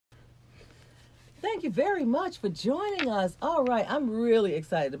Thank you very much for joining us. All right, I'm really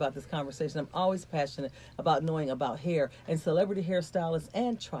excited about this conversation. I'm always passionate about knowing about hair, and celebrity hairstylist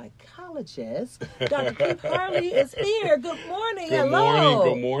and trichologist Dr. Keith Harley is here. Good morning. Good Hello.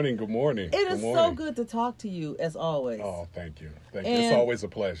 morning. Good morning. Good morning. It Good is morning. so good to talk to you as always. Oh, thank you. Thank you. And It's always a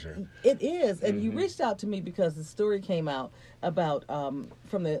pleasure. It is, and you reached out to me because the story came out about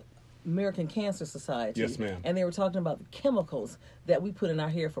from the American Cancer Society. Yes, ma'am. And they were talking about the chemicals that we put in our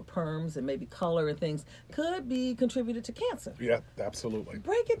hair for perms and maybe color and things could be contributed to cancer. Yeah, absolutely.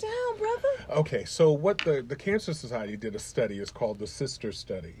 Break it down, brother. Okay, so what the Cancer Society did a study. It's called the Sister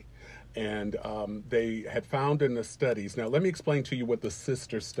Study. And they had found in the studies. Now, let me explain to you what the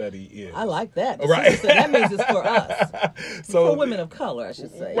Sister Study is. I like that. The Right. sister, that means it's for us. So, for women of color, I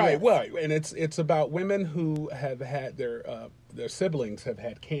should say. Right, Yes. well, and it's about women who have had their siblings have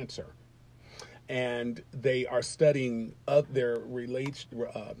had cancer, and they are studying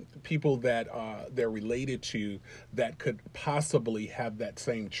people that they're related to that could possibly have that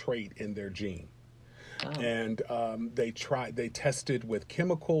same trait in their gene. Oh. And they tested with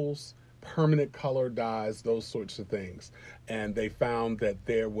chemicals, permanent color dyes, those sorts of things, and they found that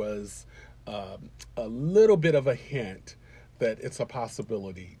there was a little bit of a hint that it's a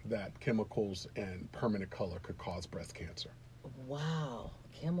possibility that chemicals and permanent color could cause breast cancer. Wow.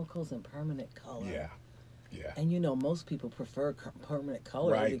 Chemicals and permanent color. Yeah. Yeah. And you know, most people prefer permanent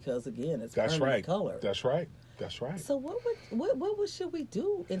color Right. because, again, it's That's permanent right. color. That's right. That's right. So what should we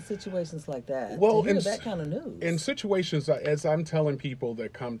do in situations like that? Well, to hear in that kind of news. In situations, as I'm telling people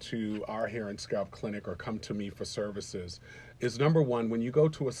that come to our hair and scalp clinic or come to me for services, is number one, when you go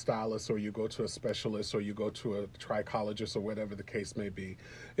to a stylist or you go to a specialist or you go to a trichologist or whatever the case may be,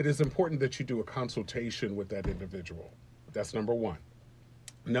 it is important that you do a consultation with that individual. That's number one.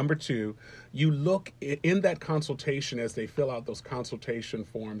 Number two, you look in that consultation as they fill out those consultation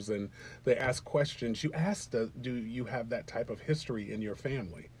forms and they ask questions. You ask, do you have that type of history in your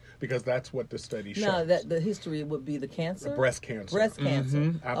family? Because that's what the study shows. Now, the history would be the cancer? Breast cancer. Breast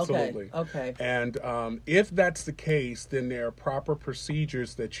cancer. Absolutely. Okay. And if that's the case, then there are proper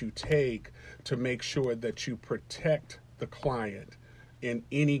procedures that you take to make sure that you protect the client in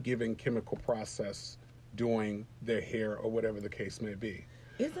any given chemical process doing their hair or whatever the case may be.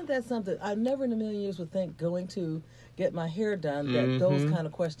 Isn't that something I never in a million years would think going to get my hair done that those kind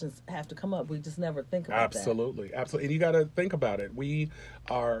of questions have to come up? We just never think about that. Absolutely. And you got to think about it. We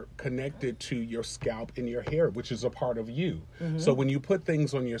are connected to your scalp and your hair, which is a part of you. So when you put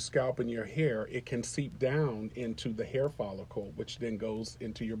things on your scalp and your hair, it can seep down into the hair follicle, which then goes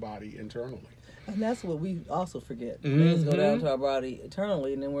into your body internally. And that's what we also forget. Things go down to our body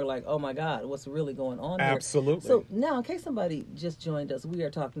eternally, and then we're like, oh my God, what's really going on here? Absolutely. So now, in case somebody just joined us, we are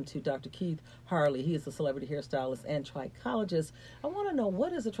talking to Dr. Keith Harley. He is a celebrity hairstylist and trichologist. I want to know,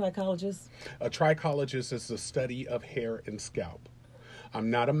 what is a trichologist? A trichologist is the study of hair and scalp. I'm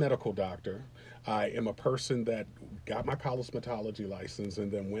not a medical doctor. I am a person that got my cosmetology license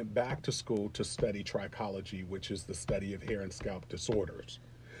and then went back to school to study trichology, which is the study of hair and scalp disorders.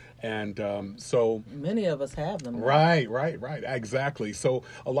 And so many of us have them. Right. Exactly. So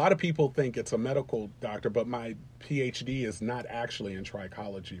a lot of people think it's a medical doctor, but my PhD is not actually in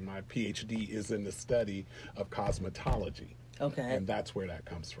trichology. My PhD is in the study of cosmetology. Okay. And that's where that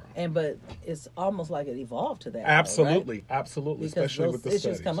comes from. But it's almost like it evolved to that. Absolutely. Though, right? Absolutely. Because especially those with the issues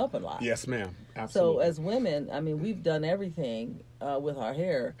studies. come up a lot. Yes, ma'am. Absolutely. So as women, I mean, we've done everything with our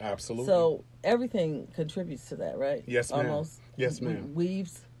hair. Absolutely. So everything contributes to that, right? Yes, ma'am. Almost. Yes, ma'am.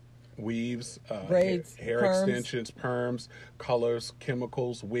 Weaves, braids, hair perms. extensions, perms, colors,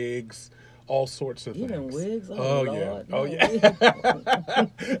 chemicals, wigs, all sorts of Even things. wigs? Oh, Lord. yeah. Oh, yeah.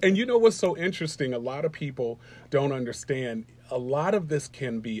 And you know what's so interesting? A lot of people don't understand. A lot of this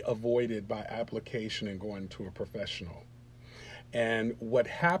can be avoided by application and going to a professional. And what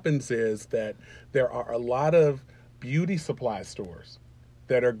happens is that there are a lot of beauty supply stores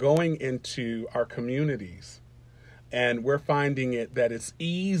that are going into our communities. And we're finding that it's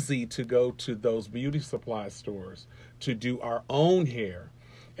easy to go to those beauty supply stores to do our own hair.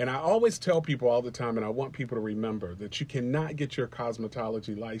 And I always tell people all the time, and I want people to remember, that you cannot get your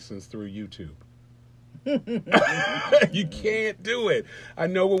cosmetology license through YouTube. You can't do it. I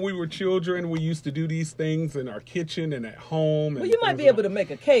know when we were children, we used to do these things in our kitchen and at home. Well, you might be able to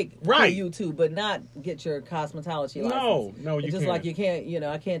make a cake right. on YouTube, but not get your cosmetology license. No, you it's just can't. like you can't,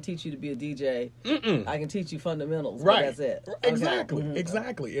 I can't teach you to be a DJ. I can teach you fundamentals, right. but that's it. Exactly, Okay.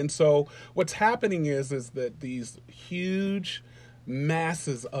 exactly. And so what's happening is that these huge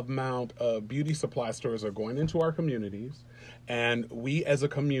masses amount of beauty supply stores are going into our communities, and we as a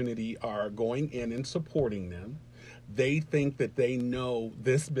community are going in and supporting them. They think that they know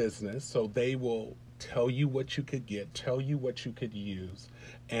this business, so they will tell you what you could get, tell you what you could use,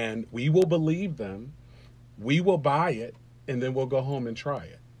 and we will believe them. We will buy it, and then we'll go home and try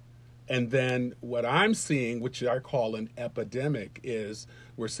it. And then what I'm seeing, which I call an epidemic, is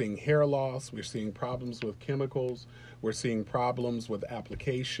we're seeing hair loss, we're seeing problems with chemicals, we're seeing problems with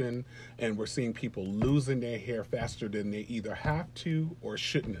application, and we're seeing people losing their hair faster than they either have to or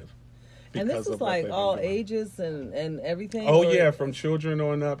shouldn't have. And this is like all ages and everything? Oh, yeah, from children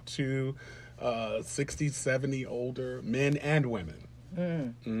on up to 60, 70, older, men and women.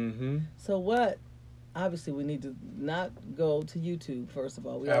 Mm-hmm. So what? Obviously, we need to not go to YouTube, first of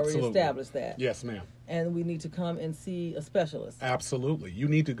all. We Absolutely. already established that. Yes, ma'am. And we need to come and see a specialist. Absolutely. You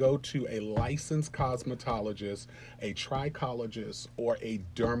need to go to a licensed cosmetologist, a trichologist, or a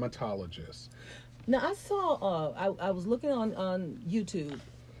dermatologist. Now, I saw, I was looking on YouTube.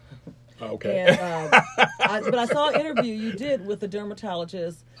 Okay. And, but I saw an interview you did with a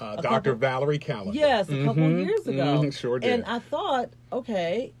dermatologist. Dr. Valerie Callender. Yes, a couple of years ago. Sure did. And I thought,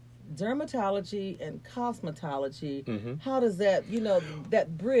 okay, dermatology and cosmetology, how does that,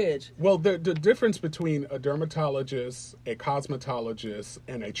 that bridge? Well, the difference between a dermatologist, a cosmetologist,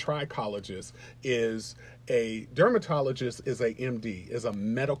 and a trichologist is a dermatologist is a MD, is a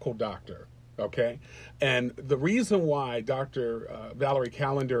medical doctor. Okay, and the reason why Dr. Valerie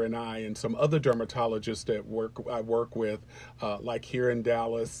Callender and I and some other dermatologists that I work with, like here in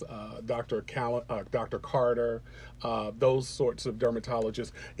Dallas, Dr. Carter, those sorts of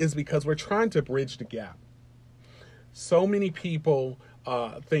dermatologists, is because we're trying to bridge the gap. So many people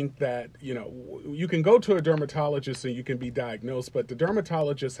think that, you can go to a dermatologist and you can be diagnosed, but the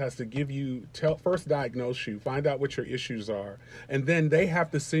dermatologist has to give you, first diagnose you, find out what your issues are, and then they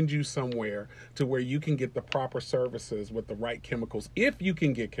have to send you somewhere to where you can get the proper services with the right chemicals, if you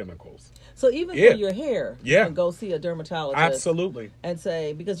can get chemicals. So even for your hair, you can go see a dermatologist. Absolutely. And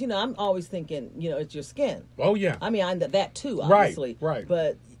say, because, I'm always thinking, it's your skin. Oh, yeah. I mean, that too, obviously. Right.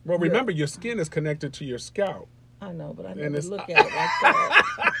 But remember, your skin is connected to your scalp. I know, but I never look at it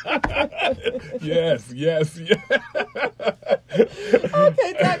like that. Yes.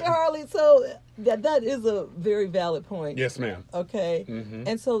 Okay, Dr. Harley, so that is a very valid point. Yes, ma'am. Okay.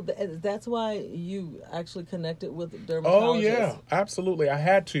 And so that's why you actually connected with dermatologists. Oh, yeah, absolutely. I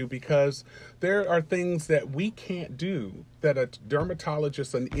had to, because there are things that we can't do that a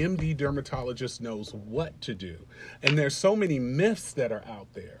dermatologist, an MD dermatologist, knows what to do. And there's so many myths that are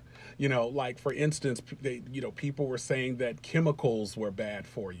out there. Like, for instance, people were saying that chemicals were bad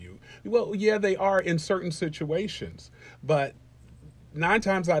for you. Well, yeah, they are in certain situations, but 9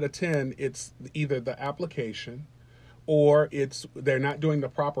 times out of 10, it's either the application or they're not doing the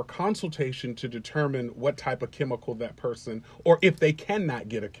proper consultation to determine what type of chemical that person, or if they cannot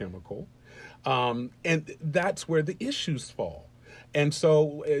get a chemical. And that's where the issues fall. And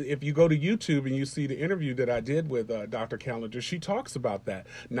so if you go to YouTube and you see the interview that I did with Dr. Callender, she talks about that.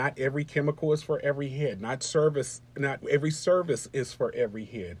 Not every chemical is for every head. Not every service is for every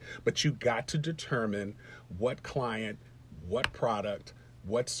head. But you got to determine what client, what product,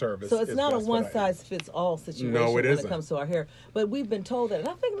 what service. So it's not a one-size-fits-all situation when it comes to our hair. But we've been told that. And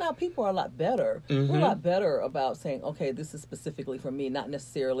I think now people are a lot better. We're a lot better about saying, okay, this is specifically for me, not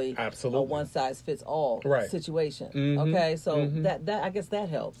necessarily a one-size-fits-all situation. Okay, so that I guess that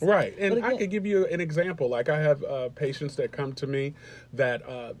helps. Right. And again, I could give you an example. Like, I have patients that come to me that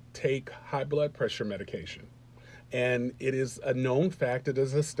take high blood pressure medication. And it is a known fact, it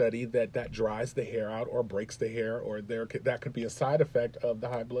is a study that dries the hair out or breaks the hair, or that could be a side effect of the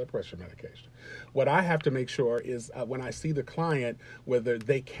high blood pressure medication. What I have to make sure is when I see the client, whether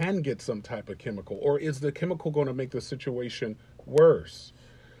they can get some type of chemical, or is the chemical going to make the situation worse.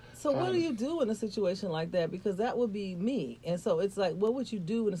 So what do you do in a situation like that? Because that would be me. And so it's like, what would you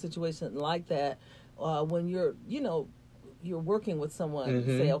do in a situation like that when you're working with someone,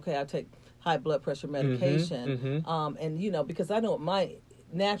 say, okay, I take high blood pressure medication, and because I know my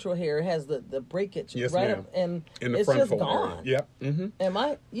natural hair has the breakage up, and in the it's front just fold gone. Area. Yep.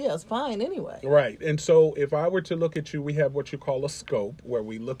 And it's fine anyway. Right. And so if I were to look at you, we have what you call a scope, where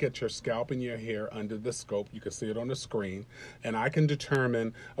we look at your scalp and your hair under the scope. You can see it on the screen, and I can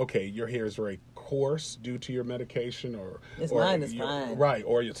determine, okay, your hair is very coarse due to your medication, mine is fine. Right,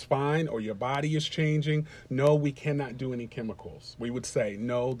 or it's fine, or your body is changing. No, we cannot do any chemicals. We would say,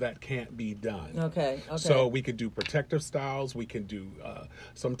 no, that can't be done. Okay. So we could do protective styles. We can do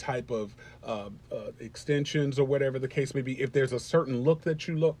some type of extensions, or whatever the case may be. If there's a certain look that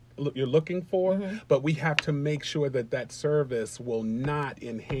you you're looking for, but we have to make sure that that service will not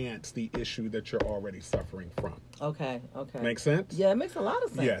enhance the issue that you're already suffering from. Okay. Makes sense? Yeah, it makes a lot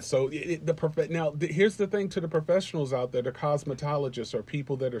of sense. Yeah. So here's the thing to the professionals out there, the cosmetologists or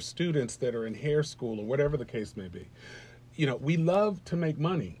people that are students that are in hair school or whatever the case may be. We love to make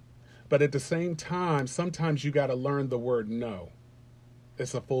money, but at the same time, sometimes you got to learn the word no.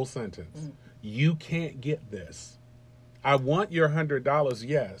 It's a full sentence. You can't get this. I want your $100,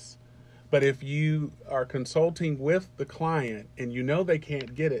 yes. But if you are consulting with the client and you know they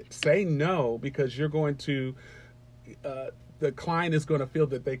can't get it, say no, because you're going to, the client is going to feel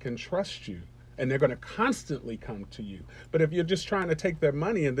that they can trust you and they're going to constantly come to you. But if you're just trying to take their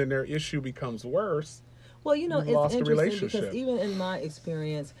money and then their issue becomes worse, well, it's lost the interesting relationship. because even in my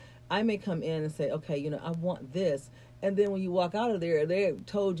experience, I may come in and say, okay, I want this. And then when you walk out of there, they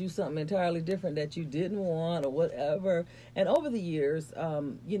told you something entirely different that you didn't want or whatever. And over the years,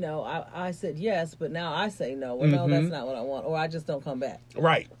 I said yes, but now I say no. Well, no, that's not what I want. Or I just don't come back.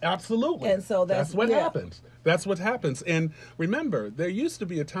 Right. Absolutely. And so that's what happens. That's what happens. And remember, there used to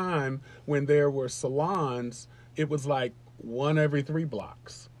be a time when there were salons, it was like 1 every 3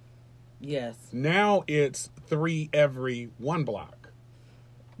 blocks. Yes. Now it's 3 every 1 block.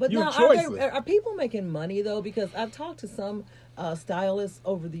 But now, are people making money, though? Because I've talked to some stylists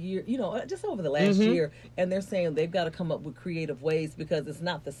over the year, just over the last year, and they're saying they've got to come up with creative ways because it's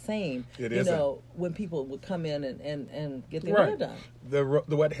not the same, when people would come in and get their hair done.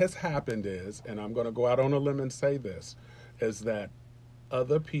 What has happened is, and I'm going to go out on a limb and say this, is that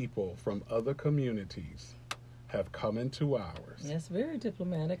other people from other communities have come into ours. That's very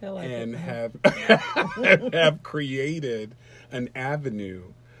diplomatic. I like it. And have created an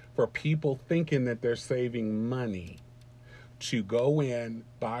avenue for people thinking that they're saving money to go in,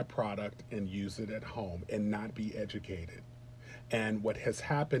 buy product, and use it at home and not be educated. And what has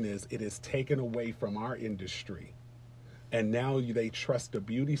happened is it is taken away from our industry. And now they trust a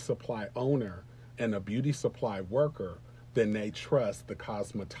beauty supply owner and a beauty supply worker than they trust the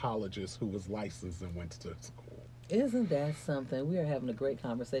cosmetologist who was licensed and went to school. Isn't that something? We are having a great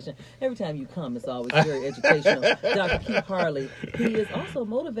conversation. Every time you come, it's always very educational. Dr. Keith Harley, he is also a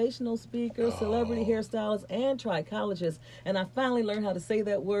motivational speaker, celebrity hairstylist, and trichologist. And I finally learned how to say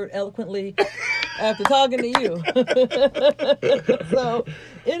that word eloquently after talking to you. So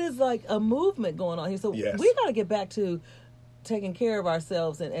it is like a movement going on here. So we got to get back to taking care of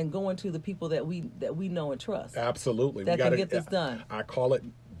ourselves and going to the people that we know and trust. Absolutely. That can get this done. I call it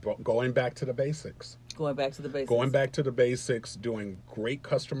going back to the basics. Going back to the basics. Going back to the basics, doing great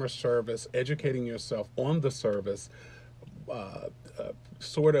customer service, educating yourself on the service,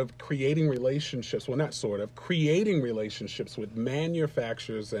 creating relationships with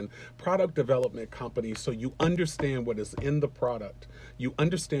manufacturers and product development companies so you understand what is in the product. You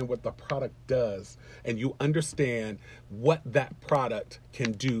understand what the product does, and you understand what that product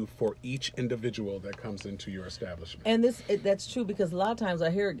can do for each individual that comes into your establishment. And that's true because a lot of times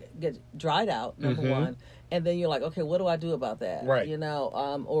our hair gets dried out, number one, and then you're like, okay, what do I do about that? Right. And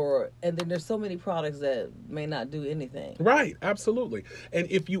then there's so many products that may not do anything. Right, absolutely. And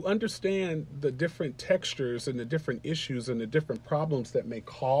if you understand the different textures and the different issues and the different problems that may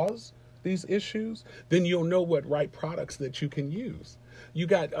cause these issues, then you'll know what right products that you can use.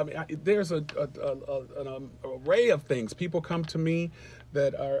 There's an array of things. People come to me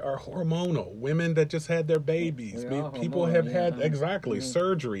that are hormonal. Women that just had their babies. People have had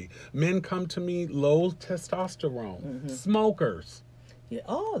surgery. Men come to me low testosterone. Smokers. Yeah.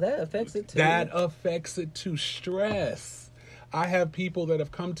 Oh, that affects it too. That affects it too. Stress. I have people that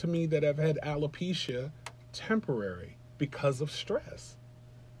have come to me that have had alopecia temporary because of stress.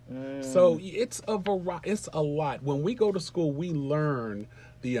 So it's a lot. When we go to school, we learn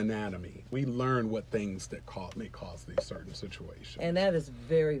the anatomy. We learn what things that may cause these certain situations. And that is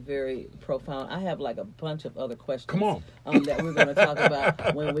very, very profound. I have like a bunch of other questions. Come on. That we're going to talk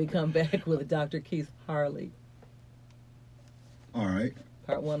about when we come back with Dr. Keith Harley. All right.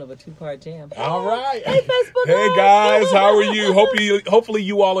 Part 1 of a 2-part jam. All right. Hey, Facebook. Hey, guys. How are you? Hopefully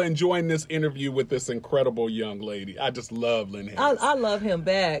you all are enjoying this interview with this incredible young lady. I just love Lynne Hayes. I love him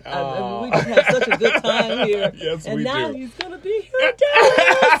back. We just had such a good time here. Yes, and we now do. he's going to be here again.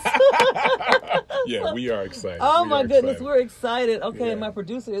 Yeah, we are excited. Oh, my goodness. We're excited. Okay, and my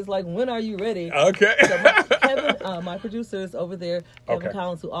producer is like, when are you ready? Okay. So Kevin, my producer is over there. Kevin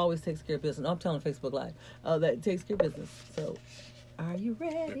Collins, who always takes care of business. I'm telling Facebook Live that takes care of business. So... are you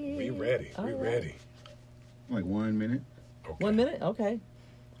ready? We ready. All we right. ready. Like 1 minute. Okay. 1 minute? Okay.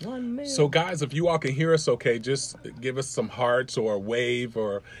 1 minute. So, guys, if you all can hear us okay, just give us some hearts or a wave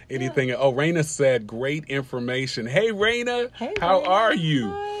or anything. Yeah. Oh, Raina said great information. Hey, Raina. Hey, how Raina. are you?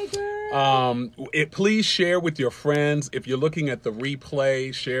 Hi, girl. Please share with your friends. If you're looking at the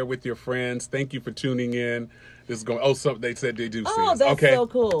replay, share with your friends. Thank you for tuning in. This is going. They said they do see us. That's Okay. so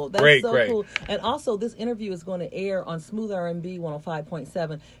cool. That's great. Cool. And also, this interview is going to air on Smooth R&B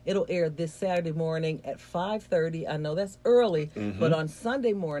 105.7. It'll air this Saturday morning at 5:30. I know that's early, but on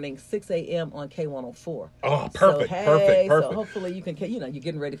Sunday morning, 6 a.m. on K104. Oh, perfect, so, perfect. So hopefully you can, you're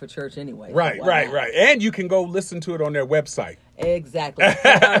getting ready for church anyway. Right. And you can go listen to it on their website. Exactly.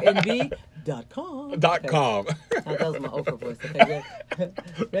 rnb.com. .com. That was my Oprah voice. Okay,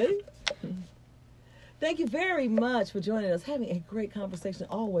 ready? Thank you very much for joining us, having a great conversation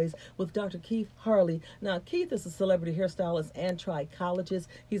always with Dr. Keith Harley. Now, Keith is a celebrity hairstylist and trichologist.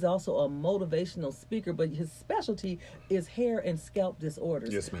 He's also a motivational speaker, but his specialty is hair and scalp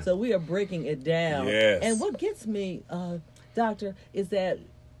disorders. Yes, ma'am. So we are breaking it down. Yes. And what gets me, Doctor, is that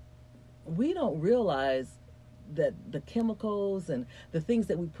we don't realize that the chemicals and the things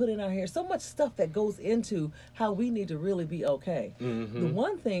that we put in our hair, so much stuff that goes into how we need to really be okay. The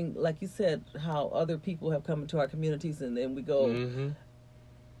one thing, like you said, how other people have come into our communities and then we go,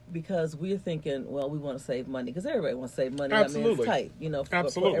 because we're thinking, well, we want to save money, because everybody wants to save money. Absolutely. I mean, it's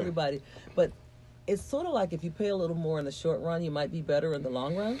tight, for everybody. But it's sort of like if you pay a little more in the short run, you might be better in the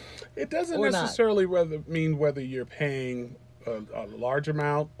long run. It doesn't necessarily mean whether you're paying a large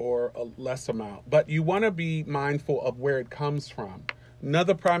amount or a less amount, but you want to be mindful of where it comes from.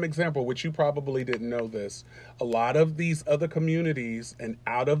 Another prime example, which you probably didn't know this, a lot of these other communities and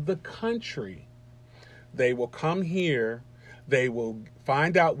out of the country, they will come here, they will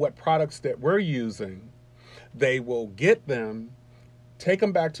find out what products that we're using, they will get them, take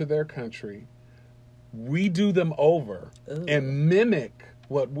them back to their country, redo them over, and mimic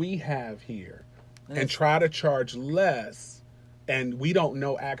what we have here, and try to charge less. And we don't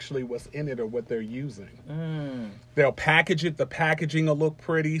know actually what's in it or what they're using. They'll package it. The packaging will look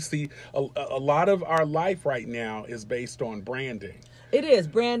pretty. See, a lot of our life right now is based on branding. It is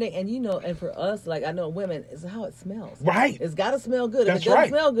branding, and and for us, like I know women, it's how it smells. Right. It's got to smell good. That's if it doesn't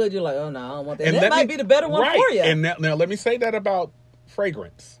smell good, you're like, oh no, I don't want that. And that might be the better one for you. And now let me say that about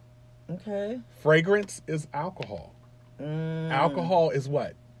fragrance. Okay. Fragrance is alcohol. Alcohol is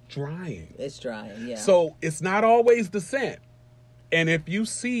what? Drying. It's drying, yeah. So it's not always the scent. And if you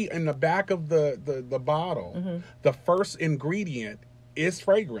see in the back of the bottle, the first ingredient is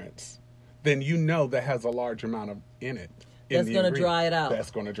fragrance, then you know that has a large amount in it. That's going to dry it out. That's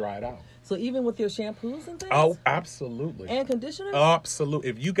going to dry it out. So even with your shampoos and things? Oh, absolutely. And conditioners? Absolutely.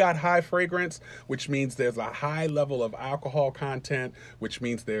 If you got high fragrance, which means there's a high level of alcohol content, which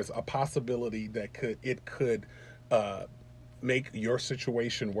means there's a possibility that it could make your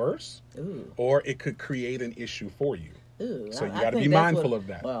situation worse, or it could create an issue for you. Ooh, so you got to be mindful of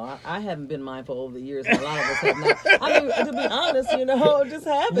that. Well, I haven't been mindful over the years, and a lot of us have not. I mean, to be honest, just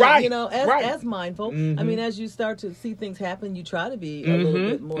haven't, as mindful. I mean, as you start to see things happen, you try to be a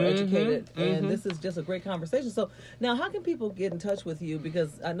little bit more educated, and this is just a great conversation. So now, how can people get in touch with you?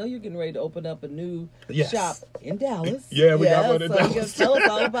 Because I know you're getting ready to open up a new shop in Dallas. Yeah, we got one in Dallas. Tell us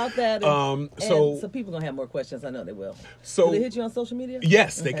all about that. So people going to have more questions. I know they will. So do they hit you on social media?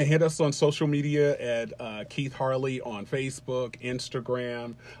 Yes, they can hit us on social media at Keith Harley on Facebook,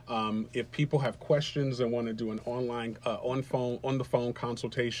 Instagram. If people have questions and want to do an online on the phone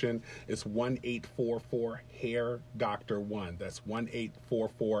consultation, it's 1-844-HAIR-DR1. That's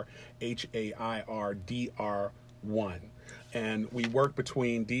 1-844-HAIR-DR1. And we work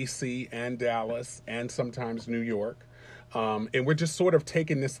between DC and Dallas and sometimes New York. And we're just sort of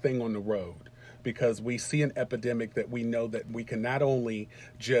taking this thing on the road, because we see an epidemic that we know that we can not only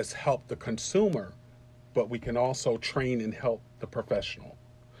just help the consumer, but we can also train and help the professional.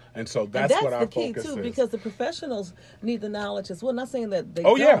 And so that's what our focus is. That's the key, too, because the professionals need the knowledge as well. Not saying that they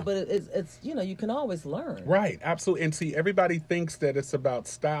don't, but it's you can always learn. Right, absolutely. And see, everybody thinks that it's about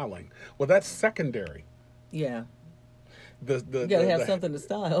styling. Well, that's secondary. Yeah. You gotta have something to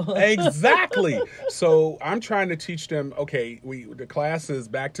style. Exactly. So I'm trying to teach them, the class is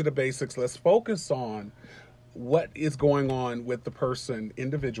back to the basics. Let's focus on what is going on with the person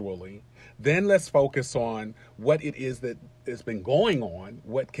individually. Then let's focus on what it is that has been going on,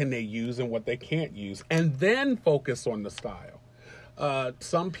 what can they use and what they can't use, and then focus on the style.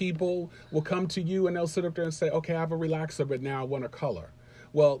 Some people will come to you and they'll sit up there and say, okay, I have a relaxer, but now I want a color.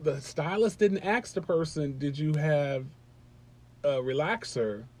 Well, the stylist didn't ask the person, did you have a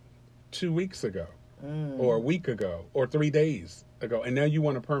relaxer 2 weeks ago or a week ago or 3 days ago, and now you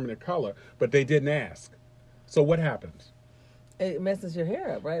want a permanent color, but they didn't ask. So what happens? It messes your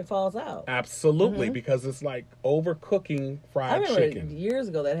hair up, right? It falls out. Absolutely, because it's like overcooking fried chicken. Years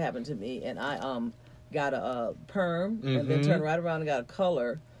ago that happened to me, and I got a perm and then turned right around and got a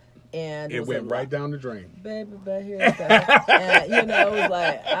color And it went right down the drain. Baby, back here. And, you know, it was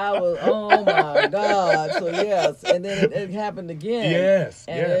like, oh my God. So, yes. And then it happened again. Yes,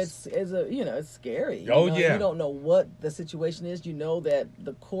 and yes. it's scary. Oh, you know? yeah. You don't know what the situation is. You know that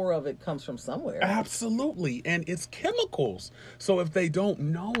the core of it comes from somewhere. Absolutely. And it's chemicals. So if they don't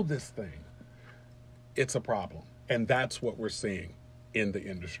know this thing, it's a problem. And that's what we're seeing in the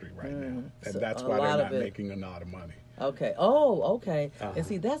industry right now. And So that's a why lot they're of not it. making a lot of money. Okay. Oh, okay. Uh-huh. And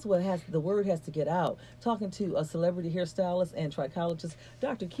see, that's what the word has to get out. Talking to a celebrity hairstylist and trichologist,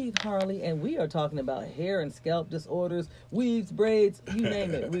 Dr. Keith Harley, and we are talking about hair and scalp disorders, weaves, braids, you name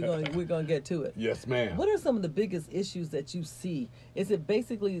it. We're going to get to it. Yes, ma'am. What are some of the biggest issues that you see? Is it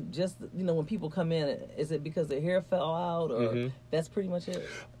basically just, you know, when people come in, is it because their hair fell out, or that's pretty much it?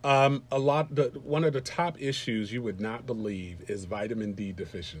 One of the top issues you would not believe is vitamin D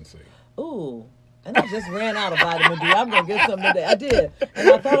deficiency. Ooh. And I just ran out of vitamin D. I'm going to get some today. I did. And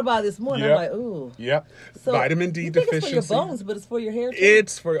I thought about it this morning. Yep. I'm like, ooh. Yep. So vitamin D you think deficiency. it's for your bones, but it's for your hair too?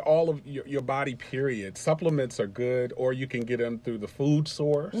 It's for all of your body, period. Supplements are good, or you can get them through the food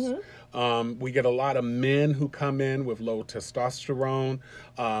source. We get a lot of men who come in with low testosterone,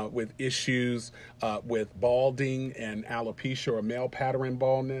 with issues with balding and alopecia or male pattern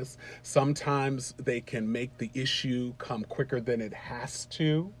baldness. Sometimes they can make the issue come quicker than it has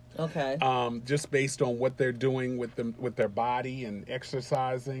to. Okay. Just based on what they're doing with their body and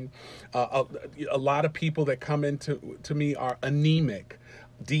exercising. A lot of people that come into me are anemic,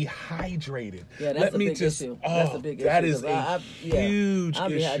 dehydrated. Yeah, that's a big issue. That's a big issue. That is huge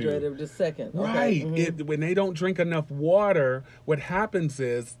I'm issue. dehydrated in just a second. Okay. Right. When they don't drink enough water, what happens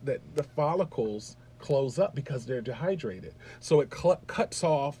is that the follicles close up because they're dehydrated. So it cuts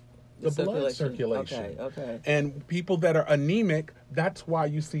off the blood circulation. Okay. And people that are anemic, that's why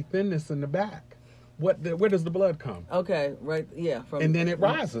you see thinness in the back. Where does the blood come? Okay, right, yeah. And then it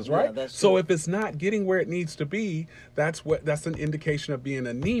rises, right? Yeah, that's so true. if it's not getting where it needs to be, that's an indication of being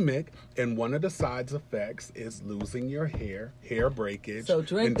anemic. And one of the side effects is losing your hair breakage. So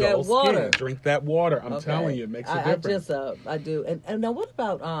drink and that dull water. Skin. Drink that water. I'm Okay. telling you, it makes a difference. I do. And now what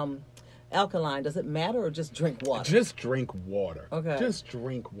about alkaline? Does it matter, or just drink water? Just drink water. Okay. Just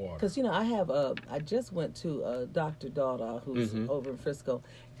drink water. Because, you know, I just went to Dr. Dada, who's over in Frisco,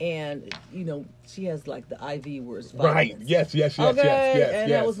 and, you know, she has like the IV where it's Right. vitamins. Yes. Okay.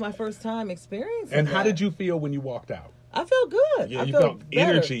 And that was my first time experiencing And that. how did you feel when you walked out? I felt good. Yeah, I you felt felt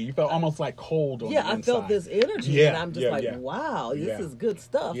better. energy. You felt almost like cold on the inside. I felt this energy, Yeah, and I'm just yeah. wow, this Yeah. is good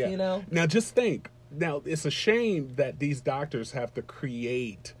stuff, Yeah. you know? Now, just think. Now, it's a shame that these doctors have to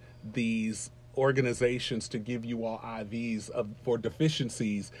create these organizations to give you all IVs for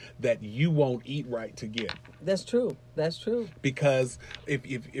deficiencies that you won't eat right to get. That's true. Because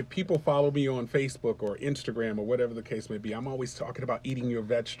if people follow me on Facebook or Instagram or whatever the case may be, I'm always talking about eating your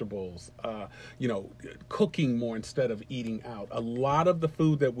vegetables, cooking more instead of eating out. A lot of the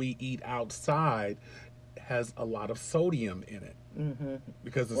food that we eat outside has a lot of sodium in it.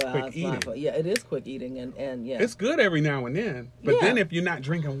 Because it's quick eating. Yeah, it is quick eating, and yeah, It's good every now and then, but then if you're not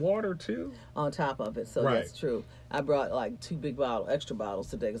drinking water too, on top of it, so Right. that's true. I brought like 2 big extra bottles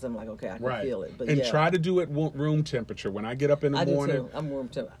today because I'm like, okay, I can feel it. But and yeah, try to do it room temperature. When I get up in the I morning, do too. I'm room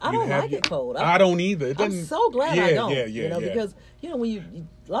temperature. I don't like it cold. I don't either. It I'm doesn't- so glad I don't. Yeah. Because when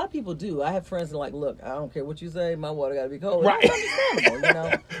a lot of people do. I have friends that are like, look, I don't care what you say, my water got to be cold. Right. It's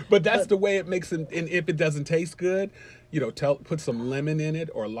understandable, But that's the way it makes it. And if it doesn't taste good, put some lemon in it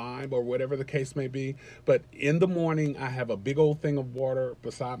or lime or whatever the case may be. But in the morning, I have a big old thing of water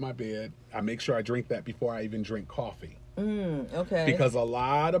beside my bed. I make sure I drink that before I even drink coffee. Okay. Because a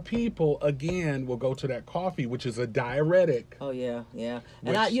lot of people, again, will go to that coffee, which is a diuretic. Oh, yeah.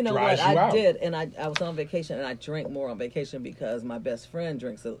 Which And you know dries what? you I out. did, and I was on vacation, and I drank more on vacation because my best friend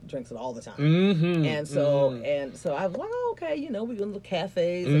drinks it all the time. And so I was like, oh, okay, we go to the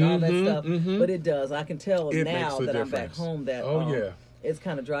cafes and all that stuff. But it does. I can tell It now makes a that I'm back difference. home that yeah. it's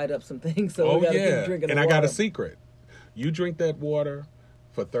kind of dried up some things. So we got to keep drinking the And water. I got a secret. You drink that water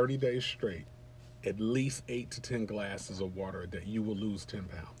for 30 days straight. At least 8 to 10 glasses of water a day. You will lose 10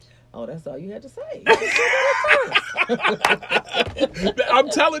 pounds. Oh, that's all you had to say. I'm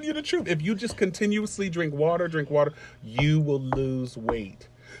telling you the truth. If you just continuously drink water, you will lose weight.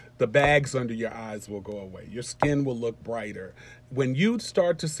 The bags under your eyes will go away. Your skin will look brighter. When you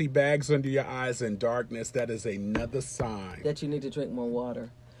start to see bags under your eyes and darkness, that is another sign. That you need to drink more water.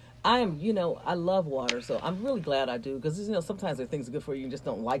 I am, I love water, so I'm really glad I do, because sometimes there are things that are good for you, you just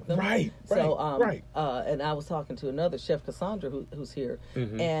don't like them. Right. So, right. And I was talking to another chef, Cassandra, who's here,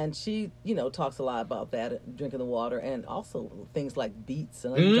 and she, talks a lot about that, drinking the water, and also things like beets,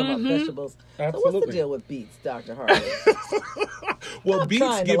 and you talking about vegetables. Absolutely. So what's the deal with beets, Dr. Harley? Well, I'm beets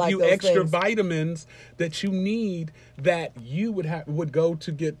trying to give like you those extra things. vitamins that you need that you would go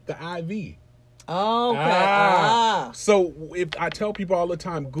to get the IV. Oh, okay. So if I tell people all the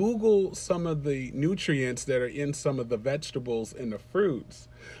time, Google some of the nutrients that are in some of the vegetables and the fruits.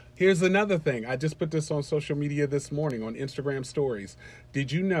 Here's another thing. I just put this on social media this morning on Instagram stories.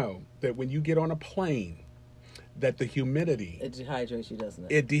 Did you know that when you get on a plane, that the humidity... It dehydrates you,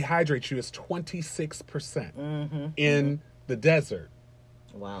 doesn't it? It dehydrates you. It's 26% in the desert.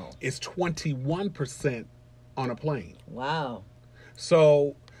 Wow. It's 21% on a plane. Wow.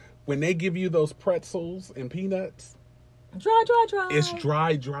 So when they give you those pretzels and peanuts, Dry. it's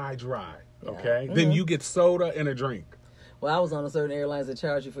dry. Okay? Yeah. Then you get soda and a drink. Well, I was on a certain airlines that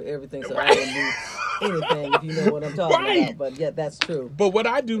charge you for everything, so I didn't do anything, if you know what I'm talking about. But yeah, that's true. But what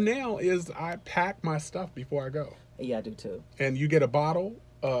I do now is I pack my stuff before I go. Yeah, I do too. And you get a bottle,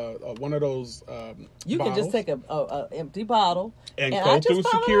 one of those You can just bottles, take a empty bottle and I go just through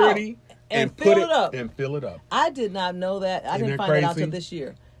found it security out, and fill put it up. and fill it up. I did not know that. I Isn't didn't that find it out crazy? till this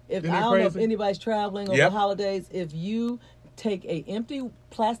year. If Isn't I that don't know if crazy? anybody's traveling over Yep. the holidays, if you take a empty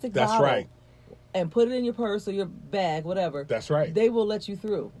plastic That's bottle right. and put it in your purse or your bag, whatever. That's right. They will let you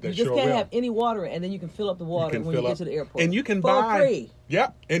through. They you just sure can't will. have any water, and then you can fill up the water when you get to the airport. And you can for buy free.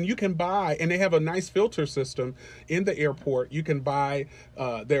 Yep. And you can buy, and they have a nice filter system in the airport. You can buy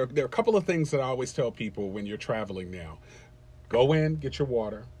there are a couple of things that I always tell people when you're traveling now. Go in, get your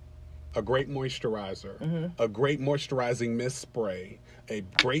water, a great moisturizer, a great moisturizing mist spray, a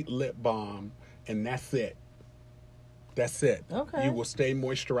great lip balm, and that's it. That's it. Okay. You will stay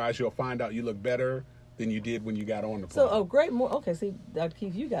moisturized. You'll find out you look better than you did when you got on the So plane. a great okay, see, Dr.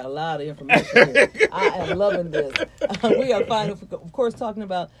 Keith, you got a lot of information here. I am loving this. We are fine, of course, talking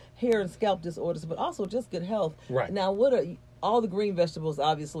about hair and scalp disorders, but also just good health. Right. Now, what are all the green vegetables?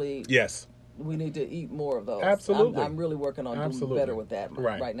 Obviously, Yes. we need to eat more of those. Absolutely. I'm really working on doing better with that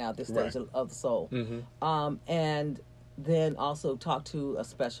right now at this stage of the soul. And then also talk to a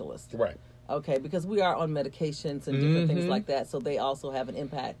specialist. Right. Okay, because we are on medications and different things like that, so they also have an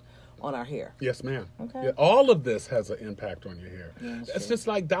impact on our hair. Yes, ma'am. Okay. Yeah, all of this has an impact on your hair. Yeah, it's true. just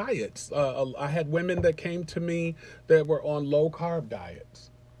like diets. I had women that came to me that were on low carb diets,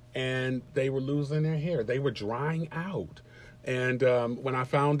 and they were losing their hair. They were drying out. And when I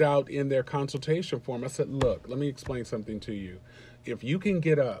found out in their consultation form, I said, look, let me explain something to you. If you can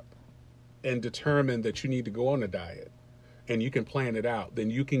get up and determine that you need to go on a diet, and you can plan it out, then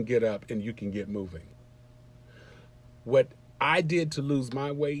you can get up and you can get moving. What I did to lose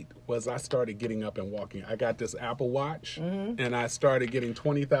my weight was I started getting up and walking. I got this Apple Watch, and I started getting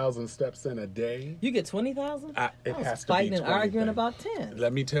 20,000 steps in a day. You get 20,000? It I was has to fighting be and arguing 20,000. about 10.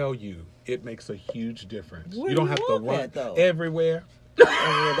 Let me tell you, it makes a huge difference. Where you don't do have you to walk run at, though? everywhere. The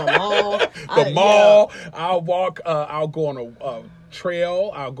mall. The mall. I'll walk. I'll go on a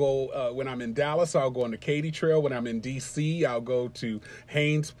trail. I'll go when I'm in Dallas. I'll go on the Katy Trail. When I'm in DC, I'll go to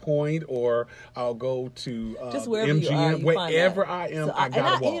Haynes Point, or I'll go to just wherever MGM. you are, you Wherever find that. I am, So I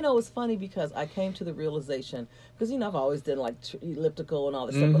gotta walk. it's funny because I came to the realization, because I've always done like elliptical and all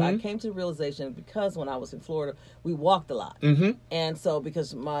this stuff, but I came to the realization because when I was in Florida, we walked a lot, and so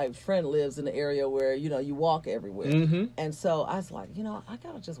because my friend lives in the area where you walk everywhere, and so I was like, I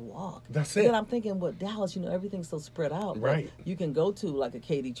gotta just walk. That's and it. Then I'm thinking, well, Dallas, everything's so spread out, but Right. you can go to like a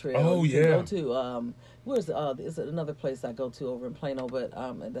Katy Trail. Oh, you can yeah. go to where's is it another place I go to over in Plano, but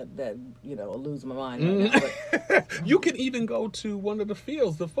that I'll lose my mind right now. But You can even go to one of the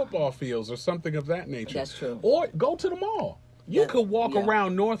fields, the football fields, or something of that nature. That's true. Or go to the mall. You Yeah, could walk yeah.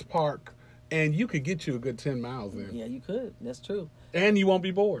 around North Park, and you could get you a good 10 miles there. yeah, you could. That's true. And you won't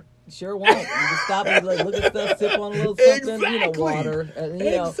be bored. Sure won't. You can stop and look at stuff, sip on a little something, Exactly. Water,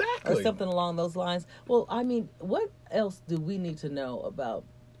 Exactly. or something along those lines. Well, I mean, what else do we need to know about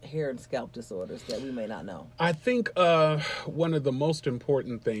hair and scalp disorders that we may not know? I think one of the most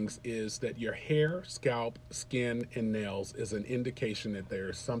important things is that your hair, scalp, skin, and nails is an indication that there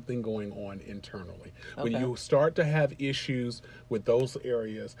is something going on internally. When Okay. you start to have issues with those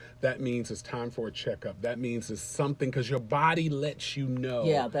areas, that means it's time for a checkup. That means it's something, because your body lets you know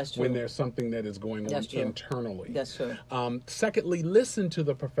Yeah, that's true. when there's something that is going on That's true. internally. That's true. Secondly, listen to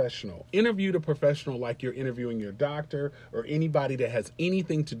the professional. Interview the professional like you're interviewing your doctor or anybody that has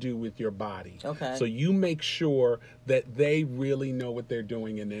anything to do with your body. Okay. So you make sure that they really know what they're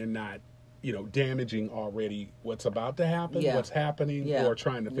doing and they're not damaging already what's about to happen, what's happening, or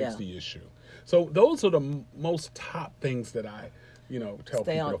trying to fix the issue. So those are the most top things that I tell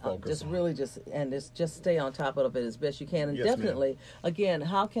people to focus just on. Really just stay on top of it as best you can. And Yes, definitely, again,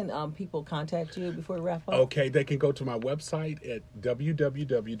 how can people contact you before we wrap up? Okay, they can go to my website at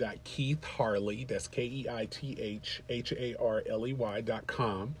www.keithharley, that's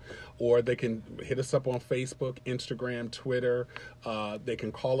KeithHarley.com, or they can hit us up on Facebook, Instagram, Twitter. They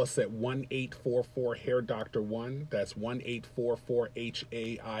can call us at 1-844-HAIR-DR1. That's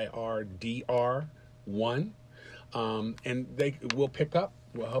 1-844-HAIR-DR1. And they will pick up.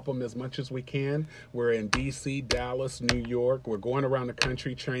 We'll help them as much as we can. We're in D.C., Dallas, New York. We're going around the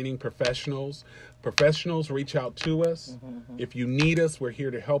country training professionals. Professionals, reach out to us. If you need us, we're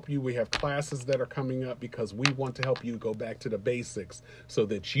here to help you. We have classes that are coming up because we want to help you go back to the basics so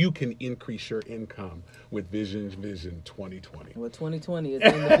that you can increase your income with Vision 2020. Well, 2020 is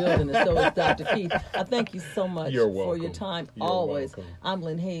in the building, and so is Dr. Keith. I thank you so much You're for your welcome. time. You're always. welcome. I'm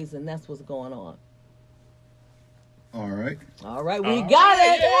Lynne Hayes, and that's what's going on. All right. All right, we got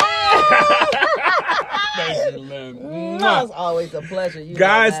it. Thank you, Lynn. It's always a pleasure.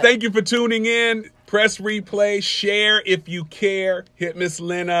 Guys, thank you for tuning in. Press replay, share if you care. Hit Miss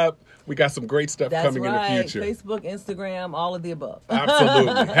Lynn up. We got some great stuff coming in the future. Facebook, Instagram, all of the above.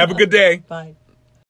 Absolutely. Have a good day. Bye.